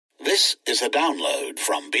This is a download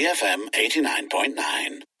from BFM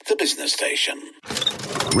 89.9, the business station.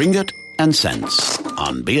 Ringgit and Cents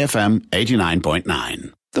on BFM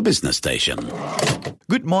 89.9, the business station.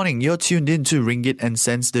 Good morning. You're tuned in to Ringgit and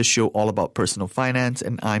Cents, the show all about personal finance,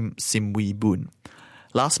 and I'm Sim Wee Boon.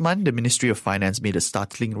 Last month, the Ministry of Finance made a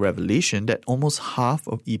startling revelation that almost half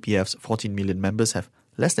of EPF's 14 million members have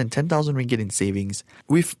less than 10,000 ringgit in savings,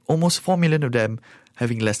 with almost 4 million of them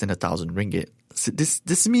having less than 1,000 ringgit. So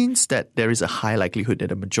this means that there is a high likelihood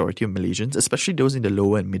that a majority of Malaysians, especially those in the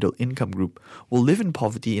lower and middle income group, will live in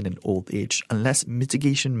poverty in an old age unless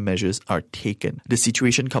mitigation measures are taken. The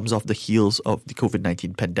situation comes off the heels of the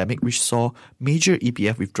COVID-19 pandemic, which saw major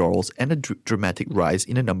EPF withdrawals and a dramatic rise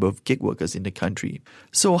in the number of gig workers in the country.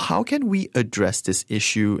 So how can we address this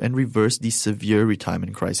issue and reverse the severe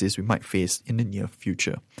retirement crisis we might face in the near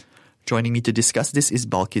future? Joining me to discuss this is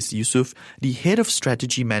Balkis Yusuf, the Head of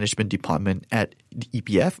Strategy Management Department at the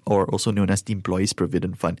EPF, or also known as the Employees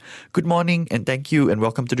Provident Fund. Good morning and thank you and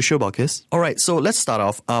welcome to the show, Balkis. All right, so let's start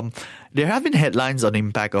off. There have been headlines on the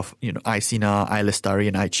impact of iSINA, iLestari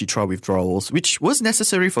and iCitra withdrawals, which was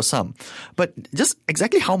necessary for some. But just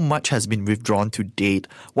exactly how much has been withdrawn to date?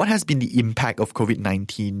 What has been the impact of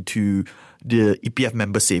COVID-19 to the EPF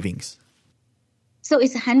member savings? So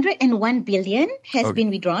it's 101 billion has been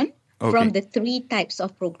withdrawn. Okay. From the three types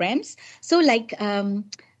of programs. So a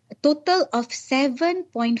total of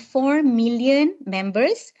 7.4 million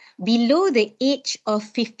members below the age of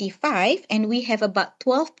 55, and we have about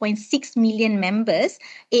 12.6 million members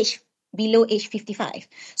below age 55.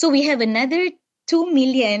 So we have another 2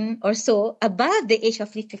 million or so above the age of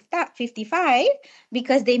 55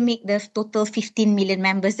 because they make the total 15 million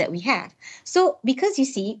members that we have. So because you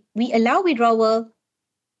see, we allow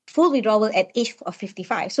full withdrawal at age of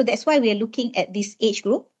 55. So that's why we are looking at this age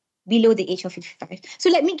group below the age of 55. So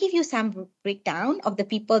let me give you some breakdown of the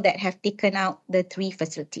people that have taken out the three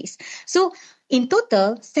facilities. So in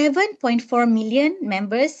total, 7.4 million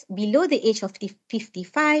members below the age of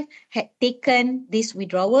 55 had taken this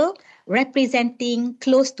withdrawal, representing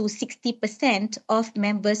close to 60% of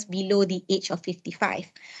members below the age of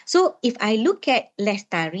 55. So if I look at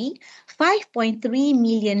Lestari, 5.3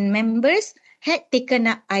 million members had taken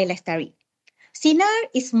up iLestari. Sinar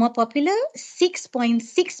is more popular. 6.6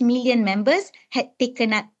 million members had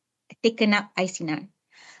taken up iSinar.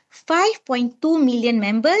 5.2 million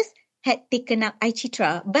members had taken up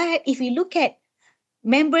iCitra. But if you look at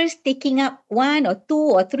members taking up one or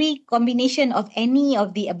two or three combination of any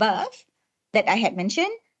of the above that I had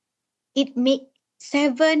mentioned, it made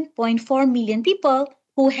 7.4 million people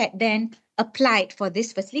who had then applied for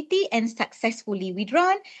this facility and successfully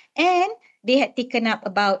withdrawn, and they had taken up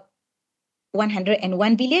about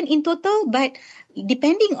 101 billion in total, but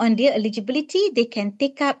depending on their eligibility, they can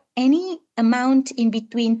take up any amount in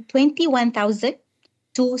between 21,000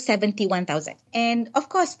 to 71,000. And of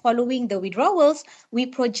course, following the withdrawals, we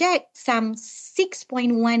project some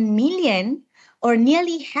 6.1 million or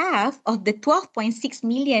nearly half of the 12.6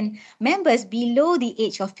 million members below the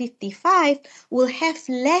age of 55 will have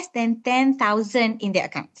less than 10,000 in their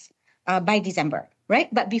accounts by December. Right?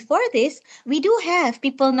 But before this, we do have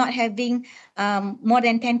people not having more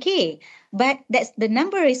than 10K. But the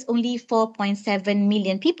number is only 4.7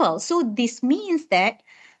 million people. So this means that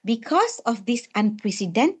because of these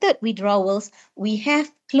unprecedented withdrawals, we have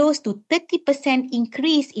close to 30%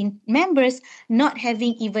 increase in members not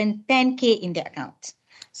having even 10K in their account.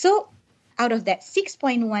 So out of that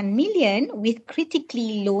 6.1 million with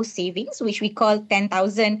critically low savings, which we call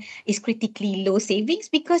 10,000 is critically low savings,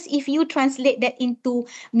 because if you translate that into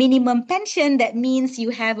minimum pension, that means you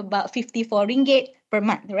have about 54 ringgit per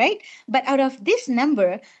month, right? But out of this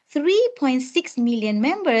number, 3.6 million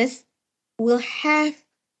members will have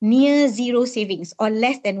near zero savings or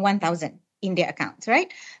less than 1,000 in their accounts,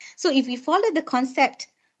 right? So if we follow the concept,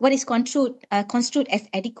 what is construed as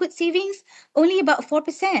adequate savings, only about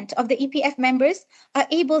 4% of the EPF members are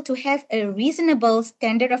able to have a reasonable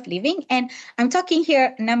standard of living. And I'm talking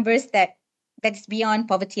here numbers that's beyond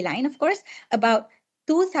poverty line, of course, about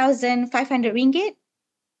 2,500 ringgit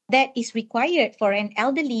that is required for an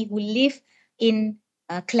elderly who live in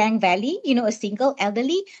Klang Valley, a single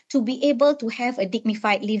elderly, to be able to have a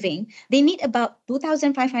dignified living. They need about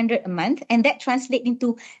 2,500 a month, and that translates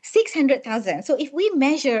into 600,000. So if we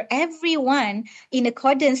measure everyone in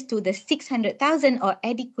accordance to the 600,000 or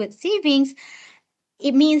adequate savings,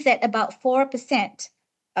 it means that about 4%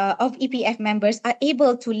 of EPF members are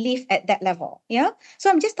able to live at that level. Yeah. So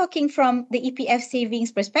I'm just talking from the EPF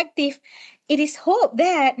savings perspective. it is hoped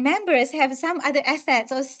that members have some other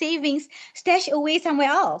assets or savings stashed away somewhere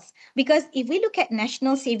else. Because if we look at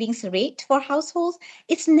national savings rate for households,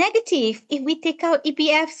 it's negative if we take out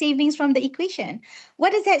EPF savings from the equation.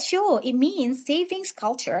 What does that show? It means savings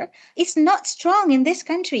culture is not strong in this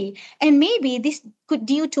country. And maybe this could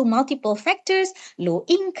due to multiple factors, low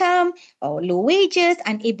income or low wages,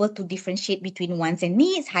 unable to differentiate between wants and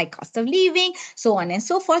needs, high cost of living, so on and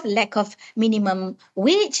so forth, lack of minimum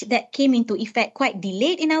wage that came into effect quite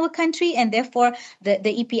delayed in our country, and therefore the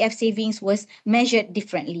EPF savings was measured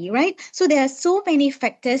differently, right? So there are so many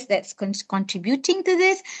factors that's contributing to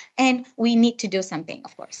this, and we need to do something,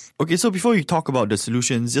 of course. Okay, so before you talk about the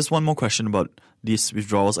solutions, just one more question about these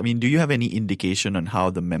withdrawals. I mean, do you have any indication on how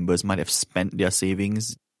the members might have spent their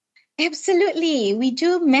savings? Absolutely. We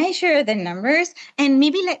do measure the numbers. And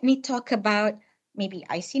maybe let me talk about maybe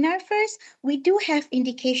ICNAR first. We do have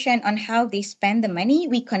indication on how they spend the money.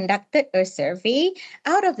 We conducted a survey.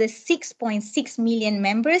 Out of the 6.6 million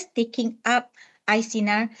members taking up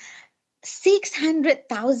ICNAR,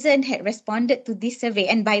 600,000 had responded to this survey.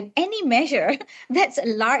 And by any measure, that's a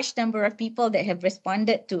large number of people that have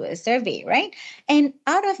responded to a survey, right? And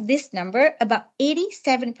out of this number, about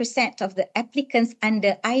 87% of the applicants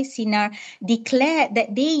under ICNAR declared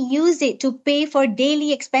that they use it to pay for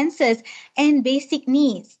daily expenses and basic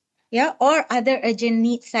needs, or other urgent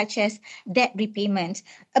needs such as debt repayment.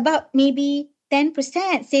 About maybe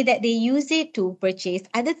 10% say that they use it to purchase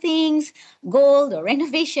other things, gold or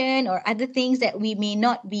renovation or other things that we may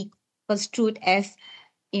not be construed as,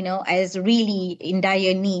 as really in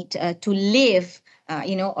dire need to live,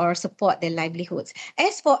 or support their livelihoods.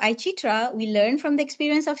 As for iCitra, we learn from the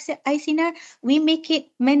experience of ICNAR, we make it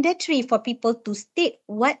mandatory for people to state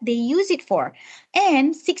what they use it for.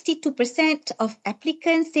 And 62% of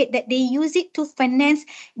applicants said that they use it to finance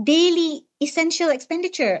daily essential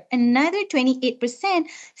expenditure. Another 28%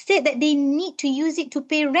 said that they need to use it to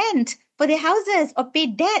pay rent for their houses or pay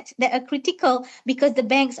debt that are critical because the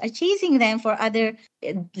banks are chasing them for other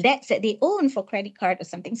debts that they own for credit card or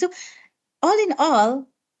something. So all in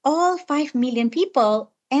all 5 million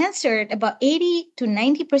people answered, about 80 to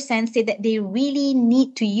 90% say that they really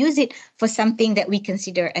need to use it for something that we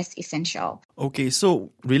consider as essential. Okay,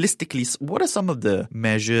 so realistically, what are some of the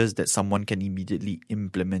measures that someone can immediately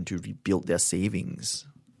implement to rebuild their savings?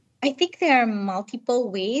 I think there are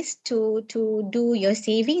multiple ways to do your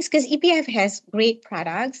savings because EPF has great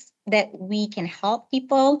products that we can help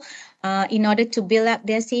people in order to build up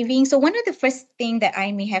their savings. So one of the first thing that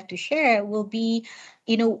I may have to share will be,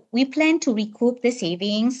 we plan to recoup the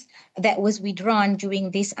savings that was withdrawn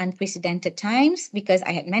during these unprecedented times because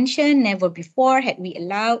I had mentioned never before had we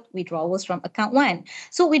allowed withdrawals from account 1.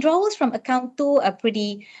 So withdrawals from account 2 are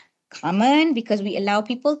pretty common because we allow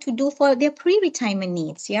people to do for their pre-retirement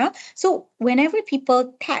needs. So whenever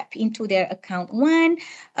people tap into their account 1,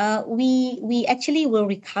 we actually will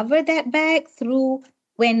recover that back through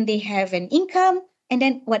when they have an income, and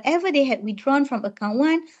then whatever they had withdrawn from account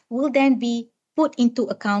 1 will then be put into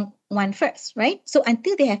account 1 first, right? So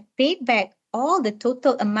until they have paid back all the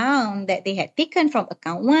total amount that they had taken from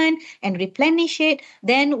account 1 and replenish it,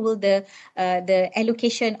 then will the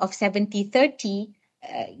allocation of 70-30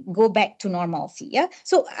 go back to normalcy.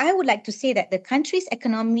 So I would like to say that the country's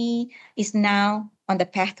economy is now on the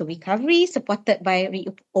path to recovery, supported by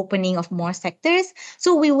reopening of more sectors.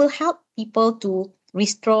 So we will help people to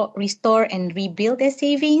restore and rebuild their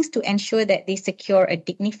savings to ensure that they secure a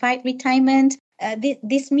dignified retirement.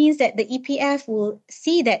 This means that the EPF will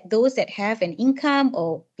see that those that have an income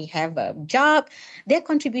or they have a job, their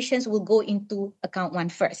contributions will go into account 1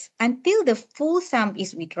 first. Until the full sum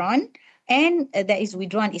is withdrawn, and that is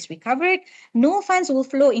withdrawn is recovered, no funds will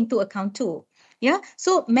flow into account 2.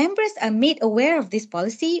 So members are made aware of this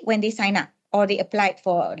policy when they sign up or they applied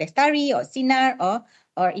for Lestari or Sinar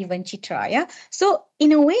or even Citra. So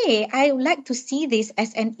in a way, I would like to see this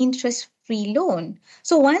as an interest-free loan.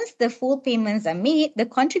 So once the full payments are made, the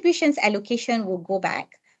contributions allocation will go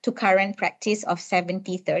back to current practice of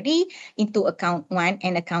 70-30 into account 1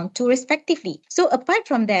 and account 2 respectively. So apart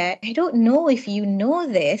from that, I don't know if you know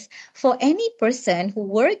this, for any person who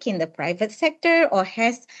work in the private sector or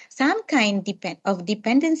has some kind of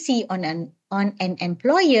dependency on an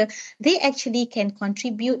employer, they actually can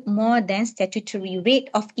contribute more than statutory rate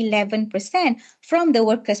of 11% from the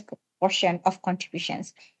workers' portion of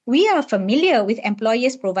contributions. We are familiar with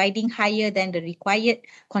employers providing higher than the required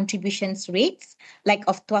contributions rates, like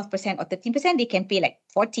of 12% or 13%. They can pay like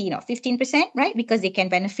 14 or 15%, right? Because they can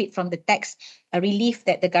benefit from the tax relief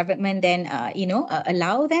that the government then,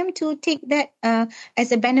 allow them to take that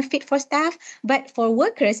as a benefit for staff. But for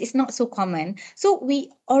workers, it's not so common. So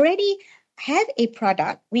we already have a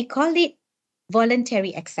product, we call it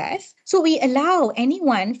voluntary access. So we allow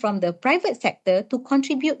anyone from the private sector to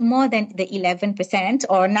contribute more than the 11%,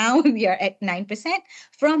 or now we are at 9%,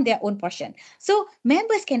 from their own portion. So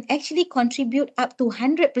members can actually contribute up to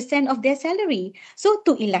 100% of their salary. So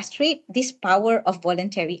to illustrate this power of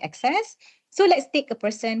voluntary access, so let's take a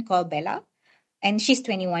person called Bella, and she's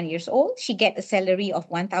 21 years old. She gets a salary of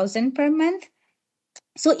 1,000 per month.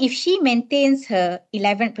 So if she maintains her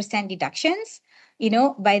 11% deductions,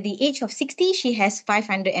 by the age of 60, she has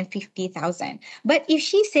 550,000. But if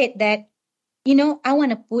she said that, I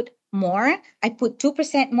want to put more, I put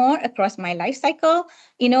 2% more across my life cycle,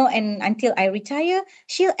 and until I retire,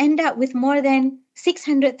 she'll end up with more than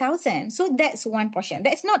 600,000. So that's one portion.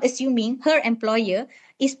 That's not assuming her employer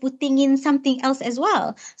is putting in something else as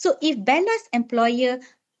well. So if Bella's employer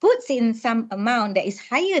puts in some amount that is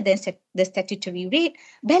higher than the statutory rate,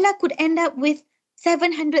 Bella could end up with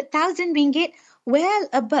 700,000 ringgit, well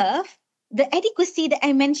above the adequacy that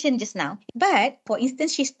I mentioned just now. But for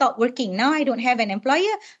instance, she stopped working. Now I don't have an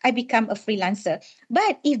employer. I become a freelancer.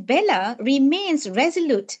 But if Bella remains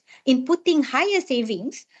resolute in putting higher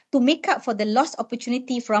savings to make up for the lost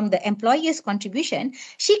opportunity from the employer's contribution,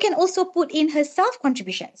 she can also put in her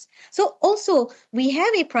self-contributions. So also, we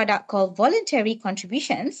have a product called voluntary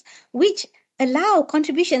contributions, which allow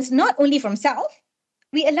contributions not only from self,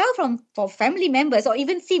 we allow for family members, or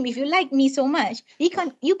even Sim, if you like me so much,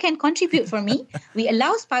 you can contribute for me. We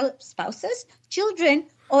allow spouses, children,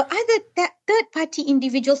 or other third-party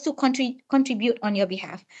individuals to contribute on your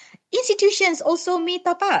behalf. Institutions also may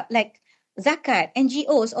top up, like Zakat,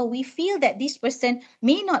 NGOs, or we feel that this person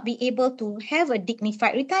may not be able to have a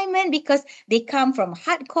dignified retirement because they come from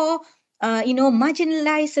hardcore,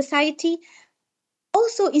 marginalized society.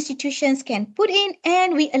 Also, institutions can put in,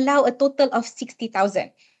 and we allow a total of 60,000.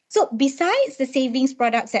 So besides the savings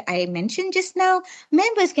products that I mentioned just now,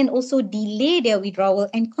 members can also delay their withdrawal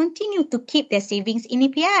and continue to keep their savings in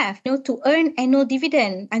EPF, to earn annual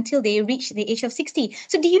dividend until they reach the age of 60.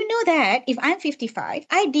 So do you know that if I'm 55,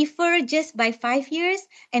 I defer just by 5 years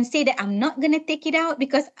and say that I'm not going to take it out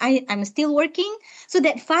because I'm still working? So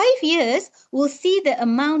that 5 years will see the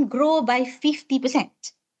amount grow by 50%.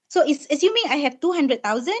 So it's assuming I have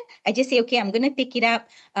 200,000, I just say, okay, I'm going to take it up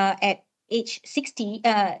at age 60,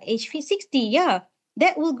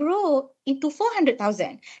 that will grow into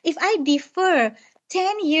 400,000. If I defer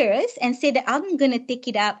 10 years and say that I'm going to take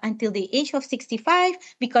it up until the age of 65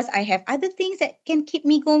 because I have other things that can keep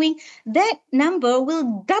me going, that number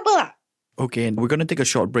will double up. Okay, and we're going to take a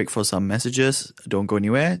short break for some messages. Don't go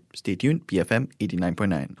anywhere. Stay tuned. BFM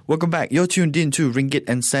 89.9. Welcome back. You're tuned in to Ringgit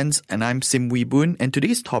and Cents, and I'm Sim Wee Boon. And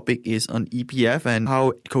today's topic is on EPF and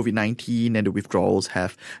how COVID-19 and the withdrawals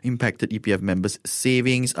have impacted EPF members'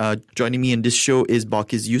 savings. Joining me in this show is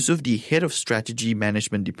Balkis Yusuf, the Head of Strategy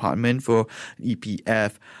Management Department for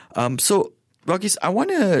EPF. So, Balkis, I want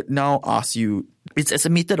to now ask you, it's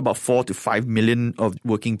estimated about 4 to 5 million of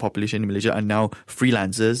working population in Malaysia are now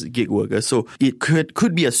freelancers, gig workers. So it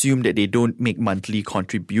could be assumed that they don't make monthly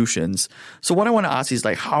contributions. So what I want to ask is,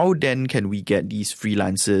 how then can we get these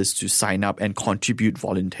freelancers to sign up and contribute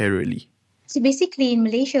voluntarily? So basically in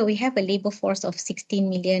Malaysia, we have a labor force of 16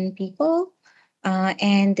 million people.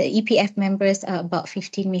 And the EPF members are about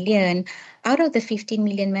 15 million. Out of the 15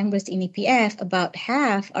 million members in EPF, about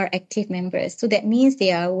half are active members. So that means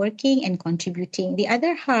they are working and contributing. The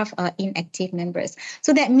other half are inactive members.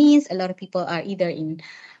 So that means a lot of people are either in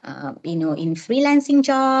freelancing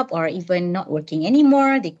job or even not working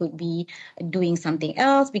anymore. They could be doing something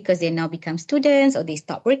else because they now become students, or they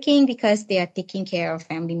stop working because they are taking care of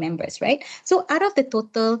family members, right? So out of the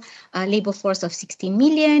total labor force of 16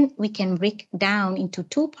 million, we can break down into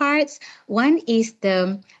two parts. One is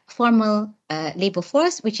the formal labor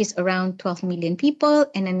force, which is around 12 million people,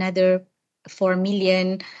 and another 4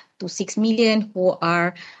 million to 6 million who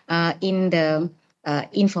are in the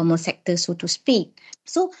informal sector, so to speak.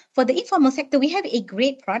 So for the informal sector, we have a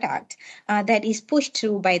great product that is pushed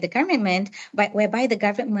through by the government, whereby the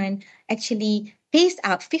government actually pays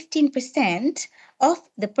out 15% of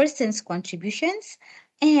the person's contributions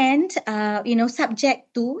and,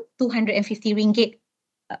 subject to 250 ringgit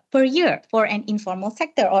per year for an informal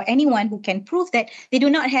sector, or anyone who can prove that they do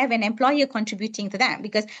not have an employer contributing to them,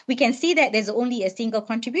 because we can see that there's only a single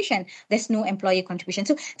contribution. There's no employer contribution.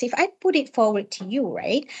 So if I put it forward to you,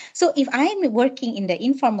 right? So if I'm working in the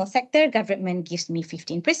informal sector, government gives me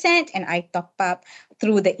 15% and I top up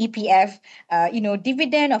through the EPF,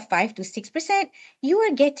 dividend of 5 to 6%, you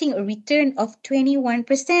are getting a return of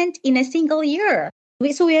 21% in a single year.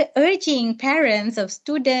 So we're urging parents of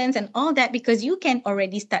students and all that, because you can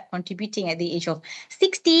already start contributing at the age of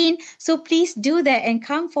 16. So please do that and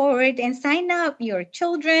come forward and sign up your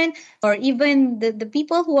children, or even the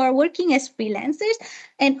people who are working as freelancers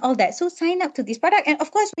and all that. So sign up to this product. And of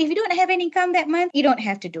course, if you don't have an income that month, you don't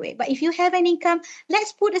have to do it. But if you have an income,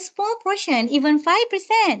 let's put a small portion, even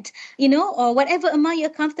 5%, or whatever amount you're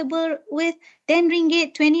comfortable with. 10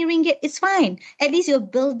 ringgit, 20 ringgit, it's fine. At least you're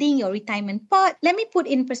building your retirement pot. Let me put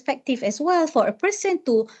in perspective as well. For a person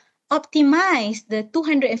to optimize the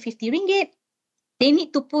 250 ringgit, they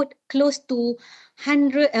need to put close to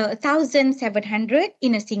 1,700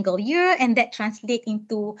 in a single year, and that translates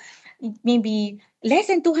into maybe less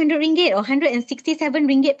than 200 ringgit or 167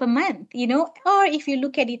 ringgit per month, Or if you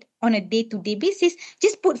look at it on a day-to-day basis,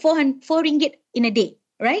 just put 4 ringgit in a day,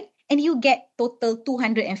 right? And you get total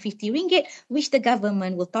 250 ringgit, which the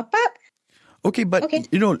government will top up. Okay, but,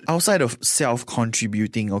 outside of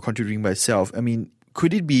self-contributing or contributing by self,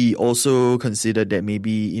 could it be also considered that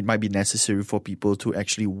maybe it might be necessary for people to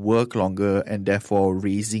actually work longer and therefore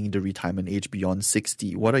raising the retirement age beyond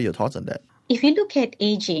 60? What are your thoughts on that? If you look at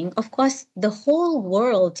aging, of course, the whole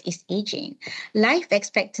world is aging. Life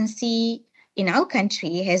expectancy in our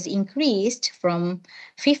country has increased from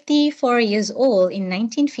 54 years old in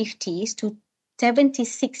 1950s to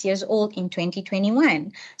 76 years old in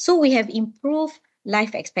 2021. So we have improved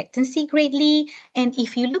life expectancy greatly. And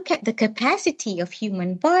if you look at the capacity of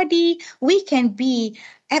human body, we can be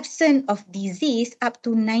absent of disease up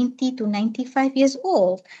to 90 to 95 years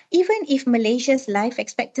old. Even if Malaysia's life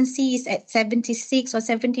expectancy is at 76 or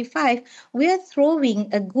 75, we're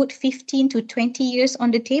throwing a good 15 to 20 years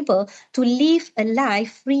on the table to live a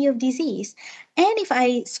life free of disease. And if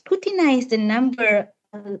I scrutinize the number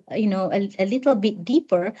a little bit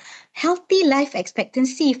deeper, healthy life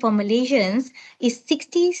expectancy for Malaysians is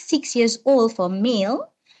 66 years old for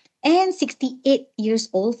male and 68 years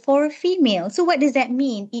old for female. So what does that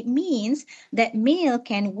mean? It means that male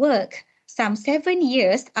can work some 7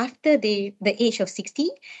 years after the age of 60.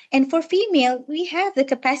 And for female, we have the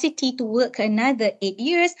capacity to work another 8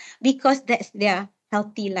 years because that's their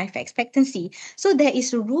healthy life expectancy. So there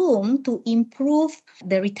is room to improve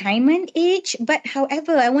the retirement age. But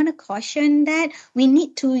however, I want to caution that we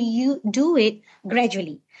need to do it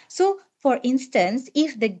gradually. So for instance,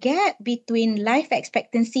 if the gap between life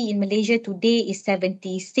expectancy in Malaysia today is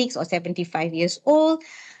 76 or 75 years old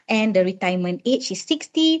and the retirement age is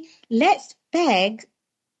 60, let's peg,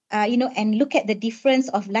 and look at the difference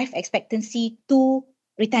of life expectancy to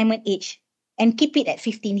retirement age and keep it at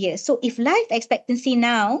 15 years. So if life expectancy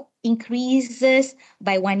now increases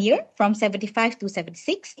by 1 year from 75 to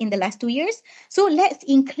 76 in the last 2 years, so let's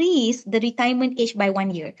increase the retirement age by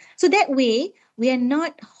 1 year. So that way, we are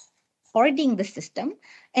not hoarding the system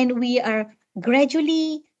and we are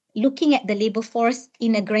gradually looking at the labor force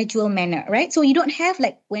in a gradual manner, right? So you don't have,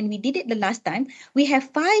 like when we did it the last time, we have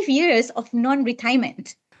 5 years of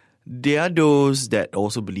non-retirement. There are those that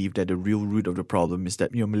also believe that the real root of the problem is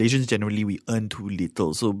that Malaysians generally we earn too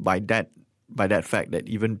little. So by that fact that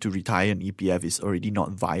even to retire an EPF is already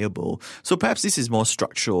not viable. So perhaps this is more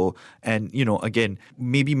structural. And again,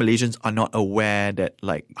 maybe Malaysians are not aware that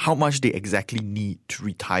how much they exactly need to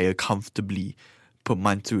retire comfortably per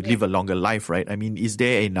month to live a longer life, right? Is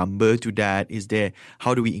there a number to that?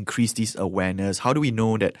 How do we increase this awareness? How do we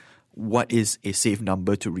know that what is a safe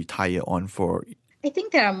number to retire on for? I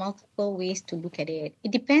think there are multiple ways to look at it.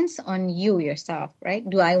 It depends on you yourself, right?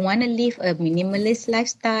 Do I want to live a minimalist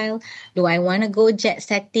lifestyle? Do I want to go jet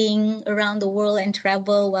setting around the world and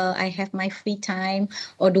travel while I have my free time?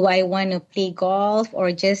 Or do I want to play golf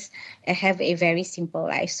or just have a very simple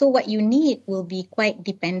life? So what you need will be quite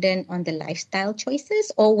dependent on the lifestyle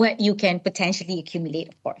choices or what you can potentially accumulate,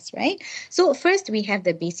 of course, right? So first we have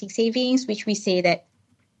the basic savings, which we say that,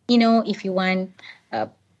 if you want,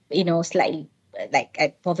 slightly like a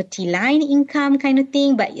poverty line income kind of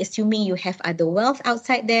thing, but assuming you have other wealth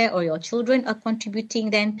outside there or your children are contributing,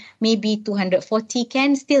 then maybe 240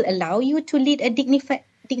 can still allow you to lead a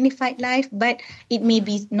dignified life, but it may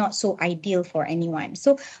be not so ideal for anyone.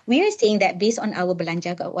 So we are saying that based on our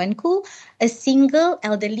Belanja Kawanku, a single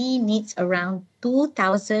elderly needs around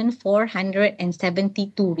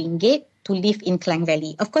 2,472 ringgit to live in Klang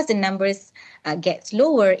Valley. Of course, the numbers gets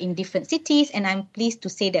lower in different cities, and I'm pleased to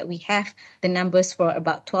say that we have the numbers for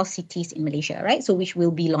about 12 cities in Malaysia, right? So which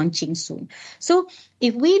will be launching soon. So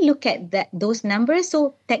if we look at those numbers,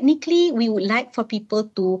 so technically we would like for people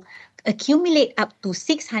to accumulate up to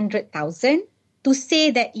 600,000 to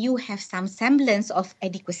say that you have some semblance of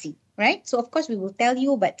adequacy, right? So of course we will tell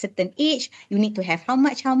you, but certain age, you need to have how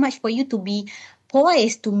much for you to be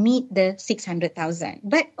poised to meet the 600,000.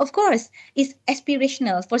 But of course, it's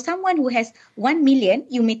aspirational. For someone who has 1 million,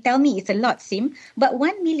 you may tell me it's a lot, Sim, but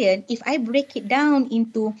 1 million, if I break it down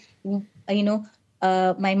into,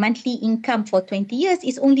 my monthly income for 20 years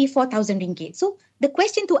is only 4,000 ringgit. So the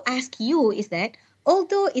question to ask you is that,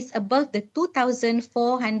 although it's above the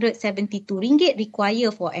 2,472 ringgit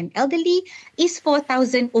required for an elderly, is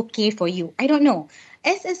 4,000 okay for you? I don't know.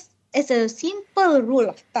 As a simple rule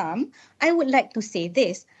of thumb, I would like to say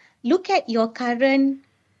this. Look at your current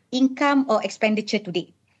income or expenditure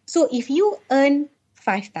today. So if you earn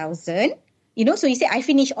 5,000, so you say, I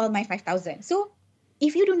finish all my 5,000. So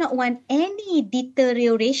if you do not want any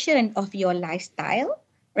deterioration of your lifestyle,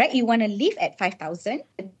 right? You want to live at 5,000,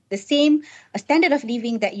 the same standard of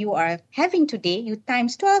living that you are having today, you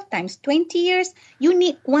times 12, times 20 years, you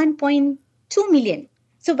need 1.2 million.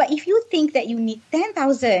 So, but if you think that you need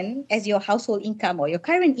 10,000 as your household income or your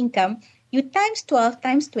current income, you times 12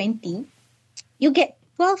 times 20, you get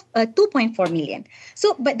 2.4 million.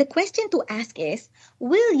 So, but the question to ask is,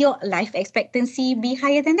 will your life expectancy be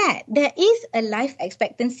higher than that? There is a life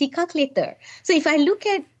expectancy calculator. So if I look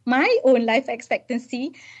at my own life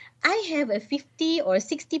expectancy, I have a 50 or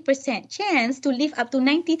 60% chance to live up to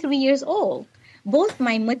 93 years old. Both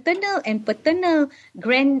my maternal and paternal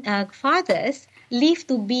grandfathers live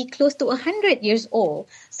to be close to 100 years old.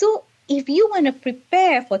 So if you want to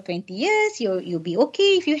prepare for 20 years, you'll be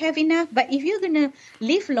okay if you have enough. But if you're going to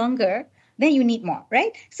live longer, then you need more,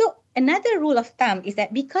 right? So another rule of thumb is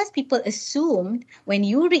that because people assumed when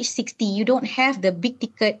you reach 60, you don't have the big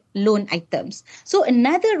ticket loan items. So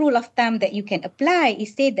another rule of thumb that you can apply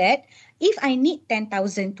is say that if I need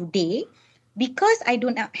 10,000 today, because I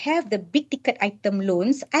do not have the big ticket item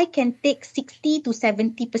loans, I can take 60 to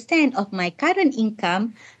 70% of my current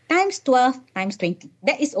income times 12 times 20.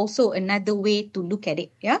 That is also another way to look at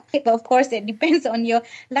it. Yeah. But of course, it depends on your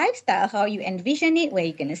lifestyle, how you envision it, where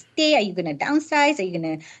you're going to stay. Are you going to downsize? Are you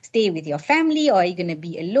going to stay with your family? Or are you going to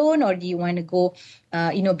be alone? Or do you want to go,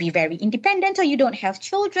 be very independent, or you don't have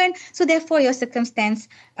children? So therefore, your circumstance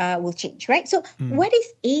will change, right? So what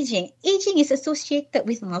is aging? Aging is associated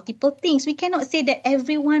with multiple things. We cannot say that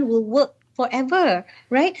everyone will work forever,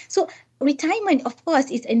 right? So retirement, of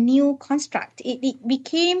course, is a new construct. It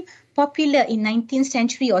became popular in 19th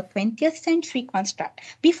century or 20th century construct.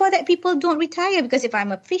 Before that, people don't retire because if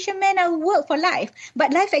I'm a fisherman, I'll work for life.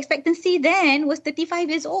 But life expectancy then was 35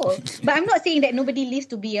 years old. But I'm not saying that nobody lives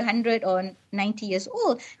to be 100 or 90 years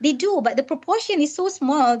old. They do, but the proportion is so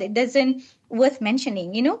small that it doesn't worth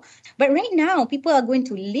mentioning, But right now, people are going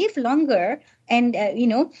to live longer and,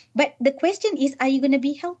 but the question is, are you going to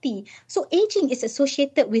be healthy? So aging is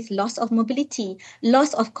associated with loss of mobility,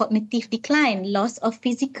 loss of cognitive decline, loss of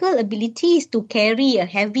physical abilities to carry a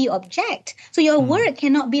heavy object. So your work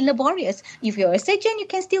cannot be laborious. If you're a surgeon, you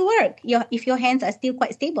can still work if your hands are still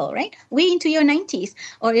quite stable, right? Way into your 90s.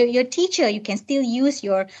 Or your teacher, you can still use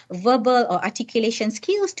your verbal or articulation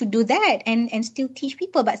skills to do that and still teach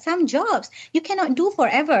people. But some jobs you cannot do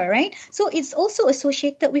forever, right? So it's also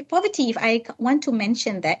associated with poverty, if I want to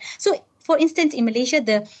mention that. So for instance, in Malaysia,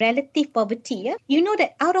 the relative poverty, you know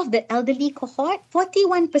that out of the elderly cohort,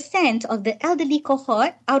 41% of the elderly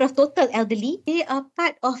cohort, out of total elderly, they are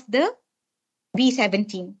part of the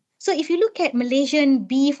B17. So if you look at Malaysian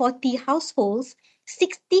B40 households,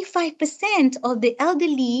 65% of the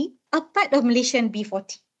elderly are part of Malaysian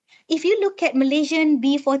B40. If you look at Malaysian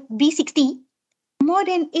B60, more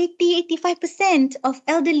than 80-85% of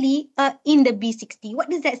elderly are in the B60.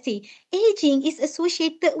 What does that say? Aging is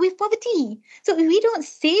associated with poverty. So if we don't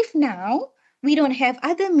save now, we don't have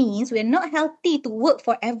other means, we're not healthy to work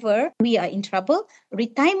forever, we are in trouble.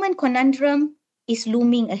 Retirement conundrum is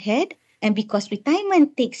looming ahead. And because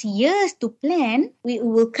retirement takes years to plan, we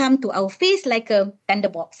will come to our face like a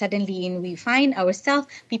thunderbolt suddenly, and we find ourselves,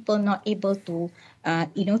 people not able to,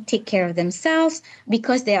 take care of themselves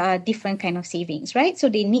because there are different kind of savings, right? So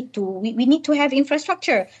they need to, we need to have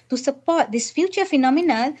infrastructure to support this future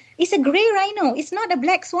phenomenon. It's a gray rhino. It's not a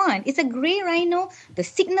black swan. It's a gray rhino. The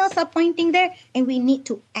signals are pointing there, and we need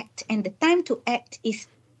to act. And the time to act is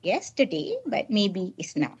yesterday, but maybe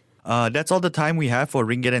it's now. That's all the time we have for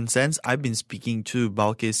Ringgit and Cents. I've been speaking to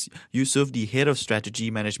Balkis Yusuf, the Head of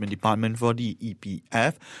Strategy Management Department for the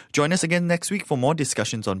EPF. Join us again next week for more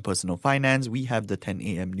discussions on personal finance. We have the 10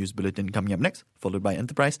 a.m. news bulletin coming up next, followed by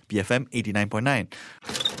Enterprise, BFM 89.9.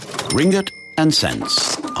 Ringgit and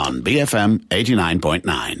Cents on BFM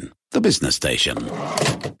 89.9, the business station.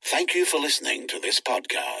 Thank you for listening to this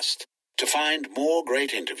podcast. To find more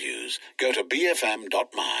great interviews, go to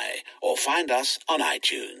bfm.my or find us on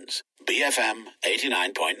iTunes. BFM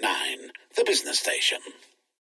 89.9, the business station.